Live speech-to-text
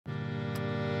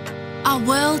Our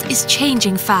world is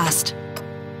changing fast.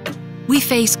 We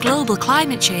face global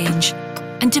climate change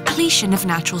and depletion of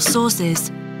natural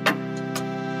sources.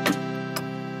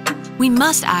 We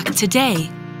must act today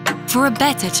for a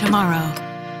better tomorrow.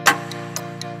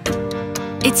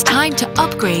 It's time to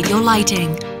upgrade your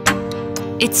lighting.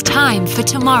 It's time for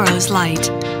tomorrow's light.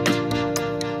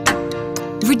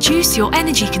 Reduce your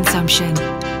energy consumption,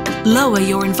 lower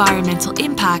your environmental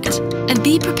impact, and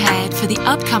be prepared for the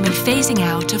upcoming phasing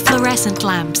out of fluorescent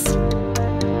lamps.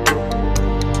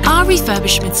 Our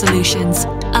refurbishment solutions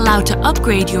allow to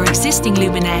upgrade your existing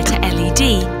luminaire to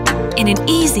LED in an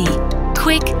easy,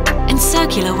 quick, and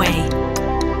circular way.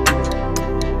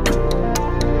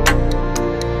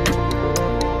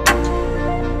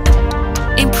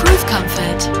 Improve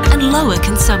comfort and lower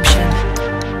consumption.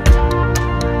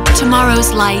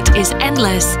 Tomorrow's light is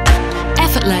endless,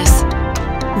 effortless,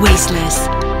 wasteless.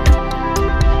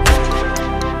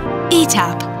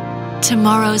 ETAP,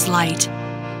 tomorrow's light.